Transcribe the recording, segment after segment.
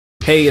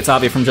Hey, it's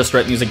Avi from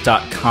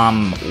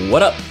JustWriteMusic.com.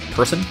 What up,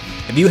 person?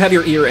 If you have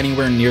your ear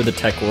anywhere near the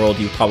tech world,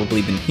 you've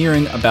probably been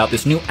hearing about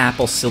this new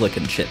Apple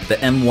Silicon chip, the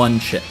M1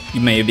 chip.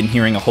 You may have been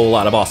hearing a whole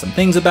lot of awesome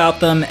things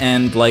about them,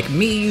 and like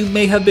me, you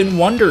may have been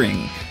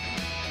wondering,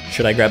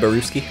 should I grab a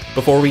Rooski?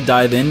 Before we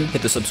dive in,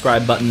 hit the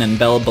subscribe button and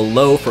bell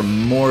below for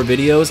more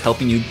videos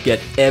helping you get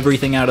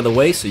everything out of the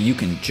way so you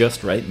can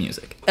just write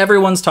music.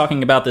 Everyone's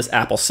talking about this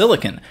Apple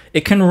Silicon.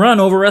 It can run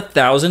over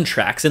 1,000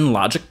 tracks in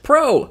Logic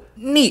Pro.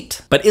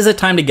 Neat. But is it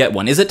time to get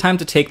one? Is it time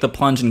to take the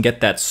plunge and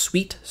get that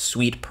sweet,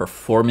 sweet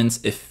performance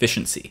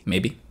efficiency?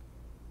 Maybe.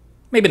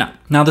 Maybe not.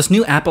 Now, this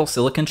new Apple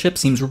Silicon chip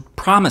seems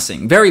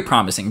promising, very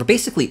promising, for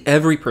basically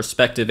every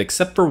perspective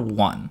except for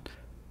one.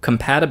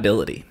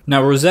 Compatibility.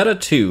 Now, Rosetta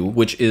 2,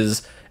 which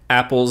is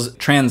Apple's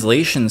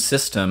translation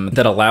system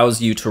that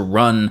allows you to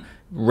run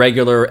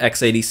regular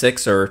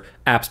x86 or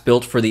apps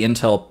built for the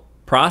Intel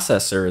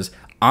processors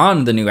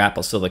on the new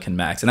Apple Silicon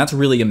Macs, and that's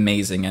really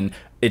amazing, and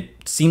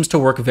it seems to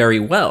work very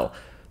well.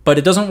 But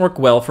it doesn't work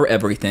well for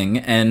everything,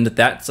 and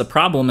that's a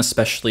problem,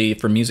 especially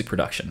for music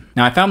production.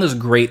 Now, I found this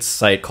great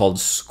site called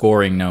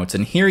Scoring Notes,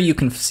 and here you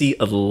can see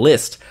a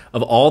list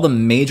of all the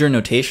major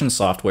notation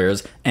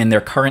softwares and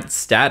their current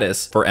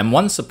status for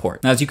M1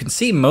 support. Now, as you can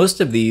see, most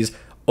of these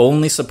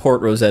only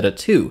support Rosetta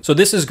 2. So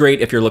this is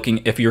great if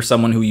you're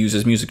someone who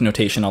uses music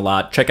notation a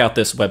lot. Check out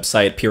this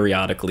website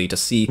periodically to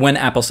see when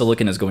Apple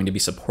Silicon is going to be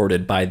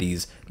supported by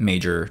these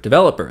major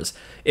developers.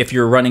 If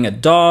you're running a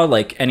DAW,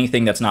 like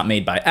anything that's not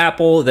made by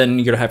Apple, then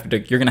you're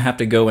gonna have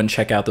to go and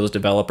check out those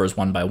developers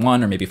one by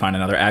one, or maybe find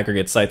another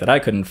aggregate site that I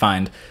couldn't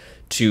find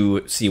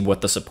to see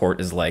what the support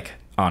is like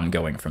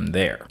ongoing from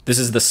there. This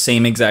is the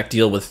same exact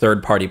deal with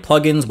third-party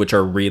plugins, which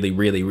are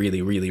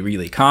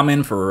really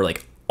common for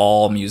like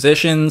all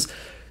musicians.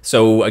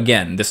 So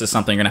again, this is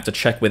something you're gonna have to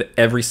check with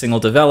every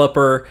single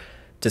developer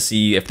to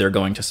see if they're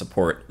going to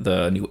support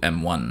the new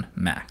M1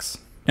 Macs.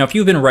 Now, if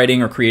you've been writing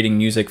or creating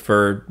music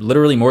for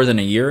literally more than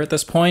a year at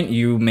this point,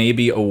 you may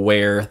be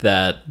aware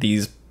that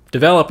these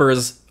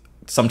developers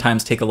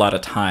sometimes take a lot of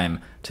time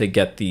to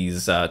get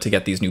these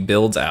new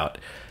builds out.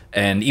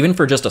 And even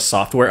for just a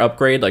software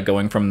upgrade, like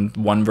going from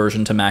one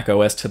version to Mac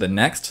OS to the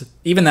next,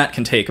 even that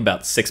can take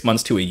about 6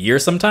 months to a year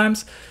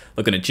sometimes.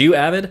 Looking at you,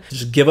 Avid.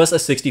 Just give us a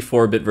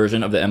 64-bit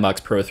version of the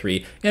MBox Pro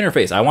 3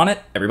 interface. I want it.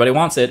 Everybody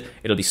wants it.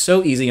 It'll be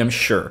so easy, I'm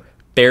sure.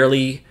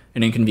 Barely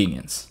an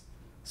inconvenience.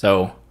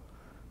 So,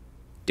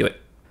 do it.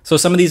 So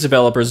some of these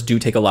developers do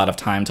take a lot of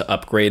time to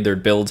upgrade their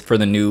builds for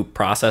the new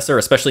processor,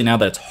 especially now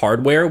that it's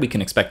hardware. We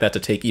can expect that to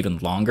take even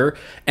longer.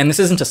 And this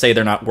isn't to say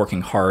they're not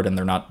working hard and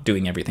they're not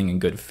doing everything in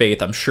good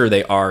faith. I'm sure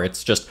they are.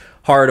 It's just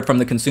hard from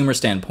the consumer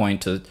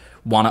standpoint to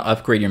want to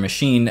upgrade your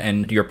machine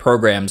and your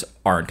programs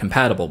aren't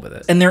compatible with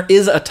it. And there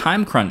is a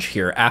time crunch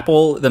here.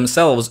 Apple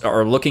themselves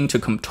are looking to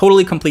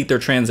totally complete their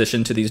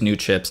transition to these new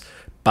chips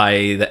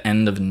by the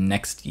end of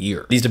next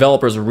year. These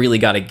developers really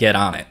got to get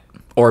on it,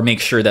 or make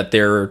sure that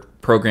their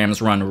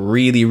programs run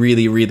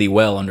really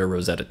well under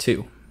Rosetta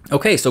 2.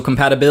 Okay, so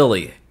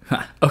compatibility.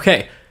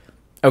 Okay,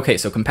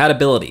 so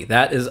compatibility,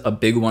 that is a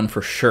big one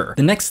for sure.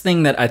 The next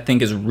thing that I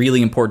think is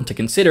really important to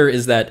consider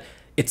is that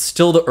it's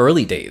still the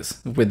early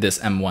days with this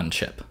M1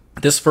 chip.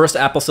 This first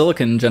Apple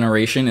Silicon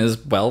generation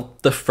is, well,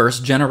 the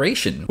first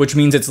generation, which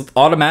means it's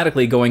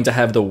automatically going to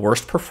have the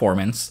worst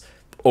performance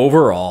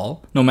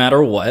overall, no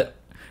matter what,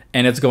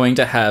 and it's going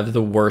to have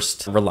the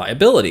worst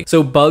reliability.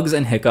 So bugs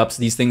and hiccups,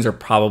 these things are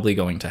probably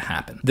going to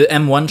happen. The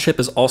M1 chip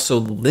is also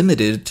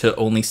limited to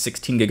only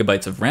 16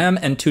 gigabytes of RAM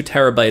and 2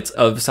 terabytes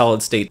of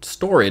solid state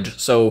storage.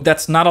 So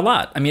that's not a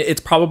lot. I mean,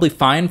 it's probably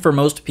fine for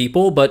most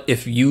people, but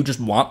if you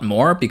just want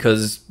more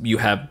because you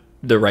have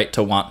the right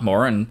to want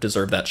more and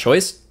deserve that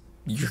choice,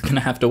 you're gonna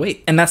have to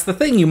wait. And that's the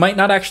thing, you might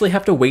not actually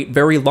have to wait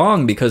very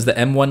long because the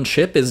M1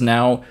 chip is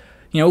now,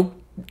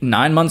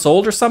 9 months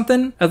old or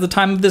something at the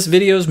time of this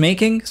video's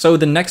making. So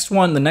the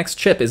next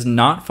chip is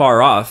not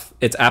far off.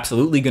 It's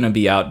absolutely gonna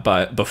be out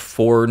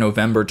before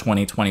November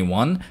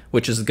 2021,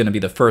 which is gonna be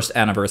the first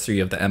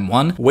anniversary of the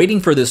M1. Waiting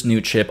for this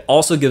new chip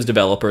also gives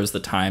developers the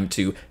time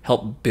to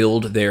help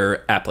build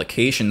their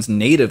applications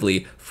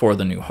natively for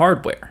the new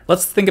hardware.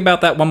 Let's think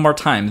about that one more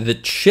time. The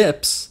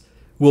chips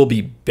will be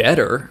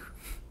better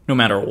no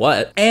matter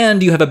what,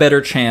 and you have a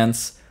better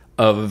chance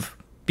of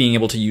being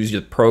able to use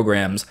your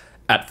programs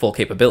at full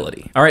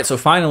capability. All right, so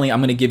finally,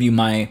 I'm gonna give you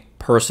my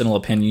personal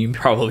opinion. You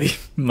probably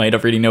might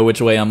already know which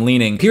way I'm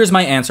leaning. Here's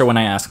my answer when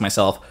I ask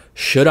myself,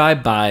 should I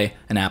buy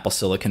an Apple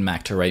Silicon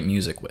Mac to write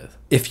music with?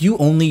 If you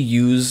only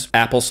use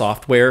Apple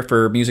software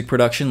for music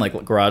production, like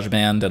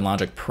GarageBand and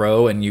Logic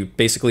Pro, and you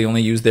basically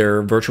only use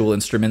their virtual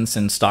instruments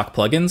and stock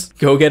plugins,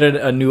 go get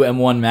a new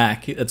M1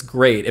 Mac. It's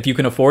great. If you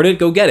can afford it,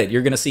 go get it.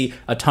 You're gonna see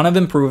a ton of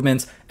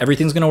improvements.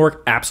 Everything's gonna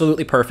work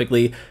absolutely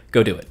perfectly.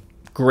 Go do it.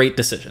 Great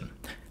decision.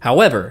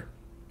 However,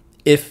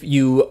 if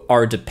you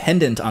are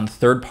dependent on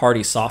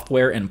third-party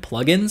software and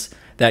plugins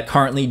that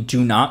currently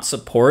do not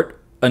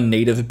support a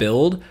native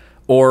build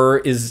or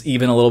is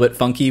even a little bit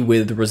funky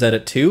with Rosetta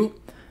 2,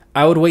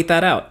 I would wait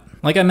that out.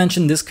 Like I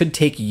mentioned, this could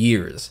take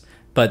years,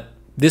 but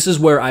This is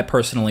where I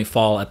personally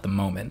fall at the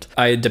moment.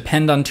 I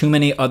depend on too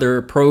many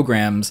other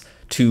programs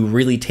to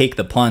really take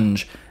the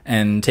plunge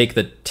and take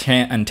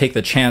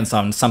the chance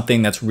on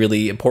something that's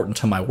really important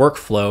to my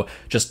workflow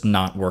just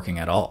not working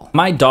at all.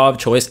 My DAW of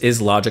choice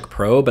is Logic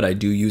Pro, but I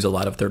do use a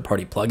lot of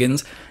third-party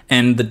plugins,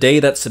 and the day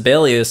that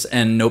Sibelius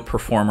and Note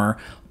Performer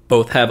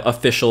both have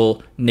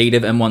official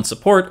native M1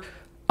 support,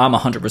 I'm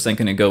 100%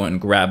 going to go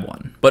and grab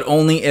one. But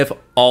only if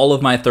all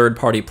of my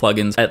third-party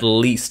plugins at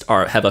least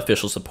have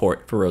official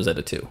support for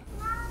Rosetta 2.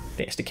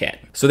 There's the cat.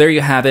 So there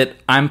you have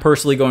it. I'm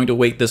personally going to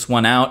wait this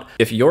one out.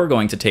 If you're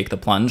going to take the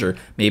plunge, or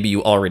maybe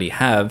you already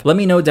have, let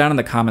me know down in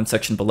the comment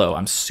section below.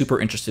 I'm super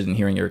interested in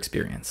hearing your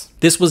experience.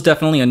 This was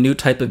definitely a new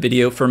type of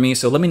video for me,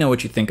 so let me know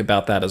what you think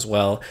about that as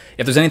well.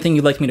 If there's anything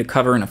you'd like me to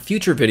cover in a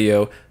future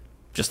video,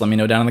 just let me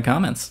know down in the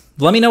comments.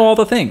 Let me know all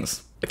the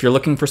things. If you're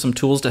looking for some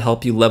tools to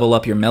help you level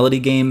up your melody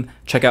game,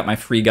 check out my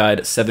free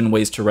guide, 7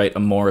 Ways to Write a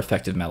More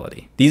Effective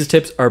Melody. These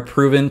tips are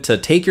proven to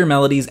take your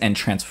melodies and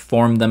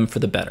transform them for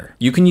the better.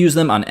 You can use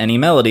them on any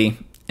melody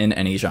in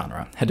any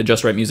genre. Head to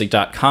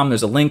justwritemusic.com.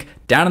 There's a link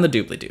down in the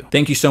doobly-doo.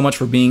 Thank you so much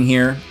for being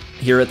here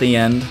at the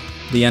end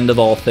of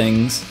all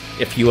things.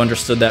 If you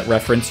understood that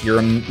reference, you're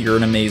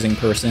an amazing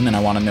person, and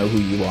I want to know who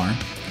you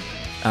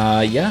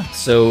are. Yeah,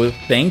 so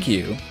thank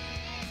you.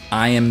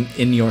 I am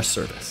in your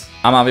service.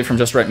 I'm Avi from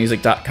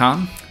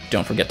justwritemusic.com.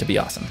 Don't forget to be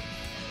awesome.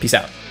 Peace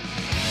out.